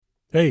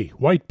Hey,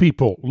 white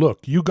people,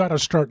 look, you gotta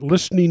start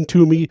listening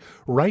to me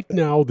right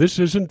now. This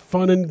isn't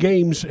fun and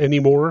games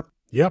anymore.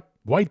 Yep,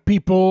 white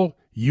people,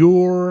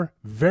 your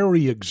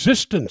very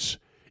existence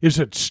is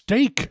at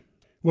stake.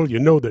 Well, you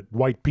know that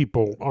white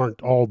people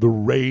aren't all the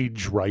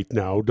rage right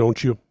now,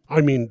 don't you? I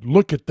mean,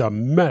 look at the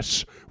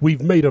mess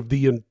we've made of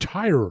the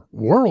entire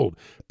world,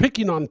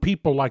 picking on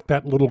people like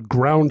that little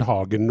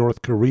groundhog in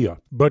North Korea.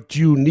 But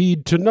you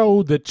need to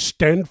know that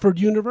Stanford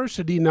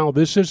University, now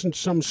this isn't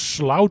some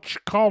slouch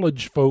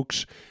college,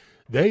 folks.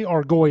 They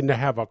are going to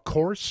have a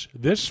course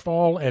this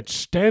fall at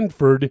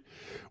Stanford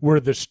where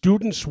the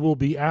students will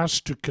be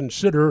asked to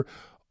consider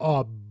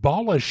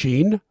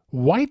abolishing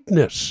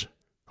whiteness.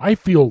 I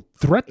feel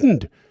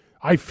threatened.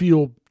 I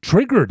feel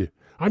triggered.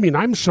 I mean,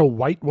 I'm so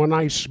white when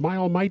I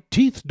smile, my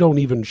teeth don't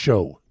even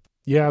show.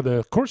 Yeah,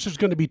 the course is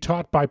going to be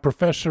taught by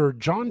Professor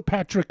John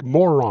Patrick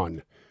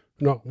Moran.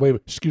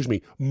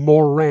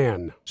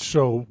 Moran.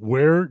 So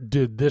where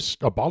did this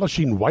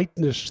abolishing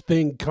whiteness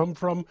thing come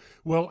from?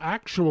 Well,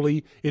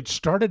 actually, it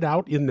started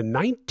out in the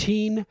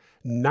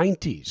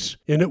 1990s,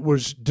 and it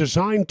was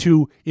designed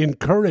to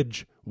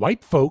encourage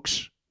white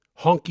folks,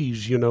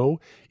 honkies,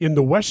 in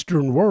the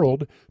Western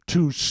world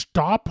to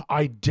stop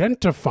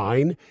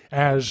identifying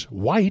as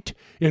white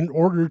in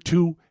order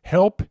to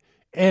help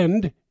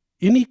end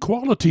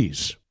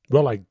inequalities.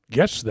 Well, I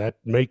guess that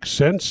makes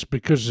sense,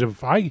 because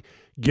if I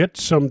get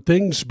some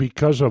things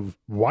because of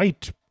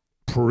white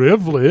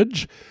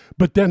privilege,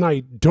 but then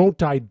I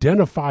don't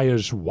identify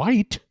as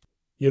white,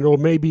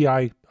 maybe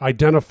I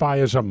identify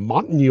as a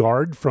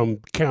Montagnard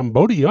from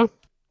Cambodia,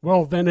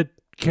 well, then it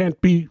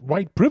can't be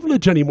white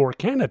privilege anymore,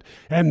 can it?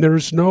 And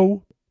there's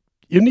no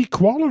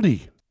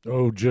inequality.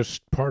 Oh,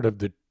 just part of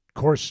the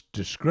course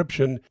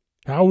description.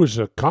 How is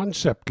a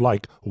concept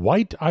like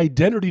white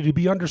identity to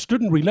be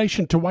understood in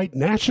relation to white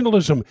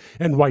nationalism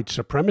and white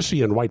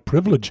supremacy and white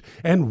privilege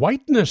and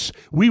whiteness?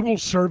 We will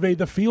survey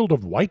the field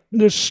of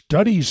whiteness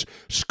studies,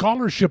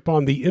 scholarship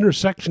on the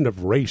intersection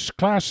of race,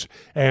 class,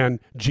 and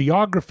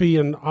geography,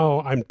 and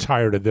I'm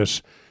tired of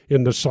this.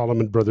 In the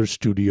Solomon Brothers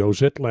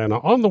Studios, Atlanta.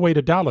 On the way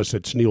to Dallas,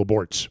 it's Neil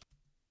Bortz.